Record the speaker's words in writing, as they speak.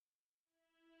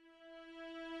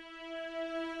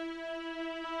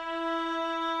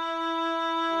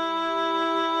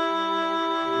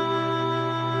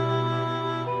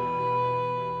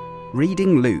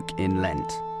Reading Luke in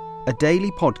Lent, a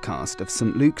daily podcast of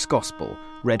St. Luke's Gospel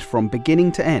read from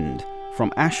beginning to end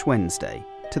from Ash Wednesday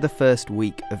to the first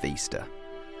week of Easter.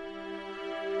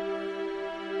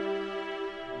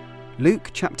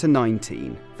 Luke chapter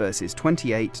 19, verses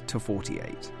 28 to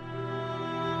 48.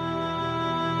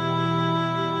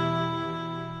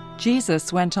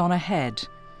 Jesus went on ahead,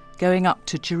 going up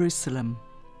to Jerusalem.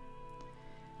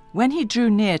 When he drew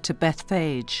near to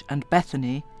Bethphage and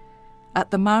Bethany, at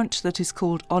the mount that is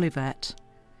called Olivet,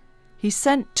 he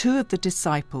sent 2 of the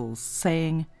disciples,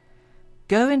 saying,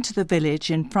 "Go into the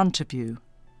village in front of you,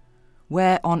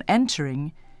 where on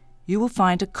entering you will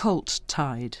find a colt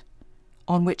tied,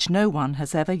 on which no one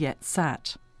has ever yet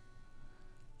sat.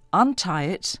 Untie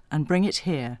it and bring it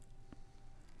here.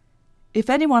 If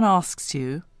anyone asks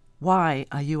you, 'Why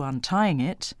are you untying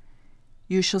it?'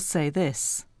 you shall say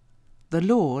this, 'The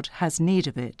Lord has need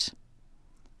of it.'"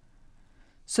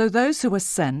 So those who were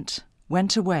sent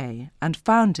went away and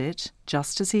found it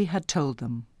just as he had told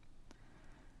them.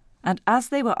 And as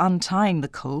they were untying the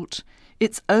colt,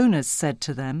 its owners said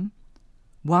to them,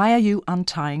 "Why are you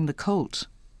untying the colt?"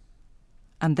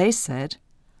 And they said,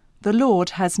 "The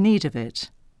Lord has need of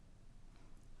it."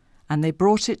 And they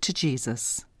brought it to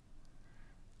Jesus.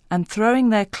 And throwing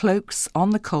their cloaks on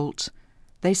the colt,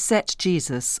 they set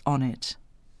Jesus on it.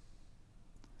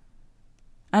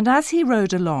 And as he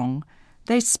rode along,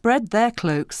 they spread their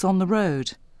cloaks on the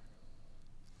road.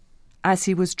 As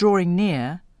he was drawing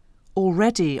near,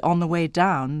 already on the way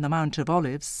down the Mount of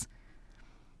Olives,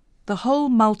 the whole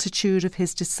multitude of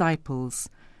his disciples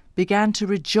began to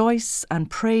rejoice and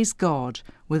praise God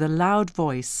with a loud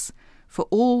voice for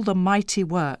all the mighty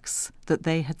works that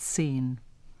they had seen,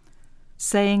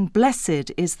 saying,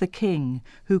 "Blessed is the King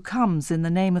who comes in the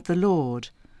name of the Lord,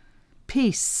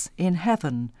 peace in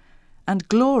heaven and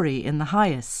glory in the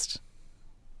highest."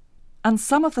 And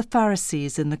some of the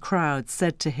Pharisees in the crowd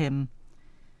said to him,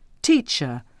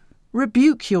 "Teacher,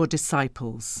 rebuke your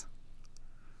disciples."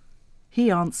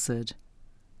 He answered,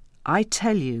 "I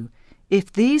tell you,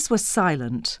 if these were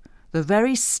silent, the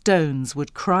very stones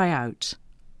would cry out."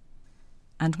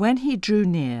 And when he drew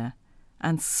near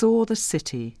and saw the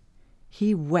city,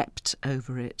 he wept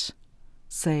over it,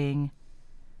 saying,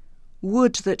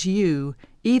 "Would that you,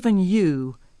 even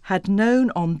you, had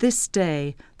known on this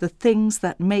day the things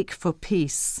that make for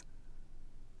peace.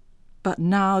 But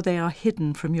now they are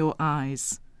hidden from your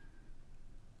eyes.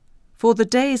 For the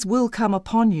days will come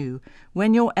upon you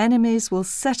when your enemies will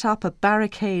set up a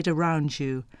barricade around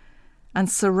you, and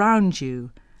surround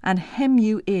you, and hem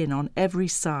you in on every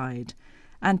side,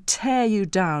 and tear you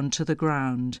down to the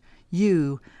ground,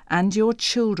 you and your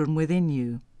children within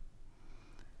you.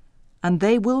 And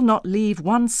they will not leave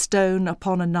one stone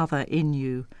upon another in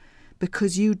you,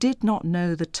 because you did not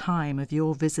know the time of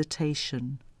your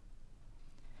visitation."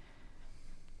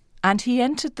 And he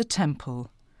entered the temple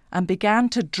and began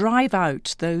to drive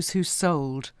out those who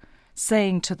sold,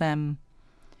 saying to them,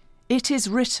 "It is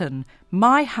written,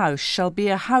 'My house shall be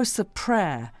a house of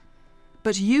prayer,'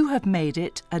 but you have made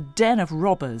it a den of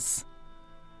robbers."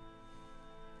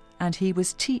 And he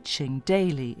was teaching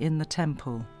daily in the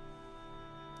temple.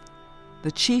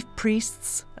 The chief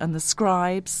priests and the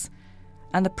scribes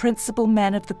and the principal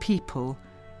men of the people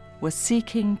were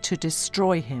seeking to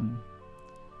destroy him,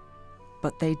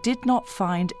 but they did not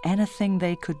find anything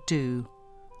they could do,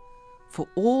 for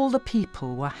all the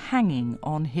people were hanging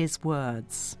on his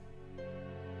words.